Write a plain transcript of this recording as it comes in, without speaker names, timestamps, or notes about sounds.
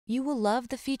You will love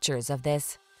the features of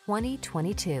this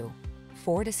 2022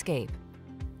 Ford Escape.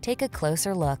 Take a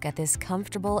closer look at this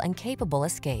comfortable and capable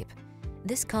Escape.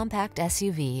 This compact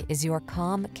SUV is your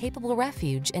calm, capable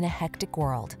refuge in a hectic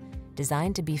world.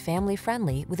 Designed to be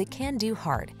family-friendly with a can-do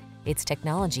heart, its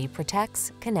technology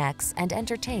protects, connects, and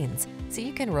entertains, so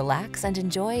you can relax and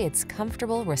enjoy its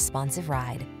comfortable, responsive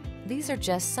ride. These are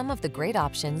just some of the great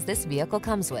options this vehicle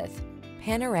comes with: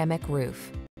 panoramic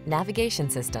roof, navigation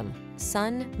system,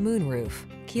 sun, moon roof,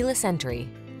 keyless entry,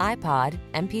 iPod,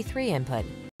 MP3 input,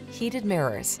 heated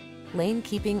mirrors, lane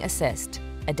keeping assist,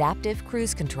 adaptive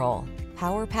cruise control,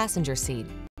 power passenger seat,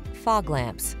 fog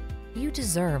lamps. You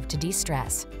deserve to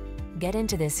de-stress. Get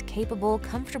into this capable,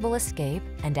 comfortable Escape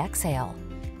and exhale.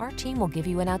 Our team will give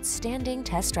you an outstanding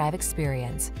test drive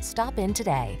experience. Stop in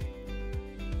today.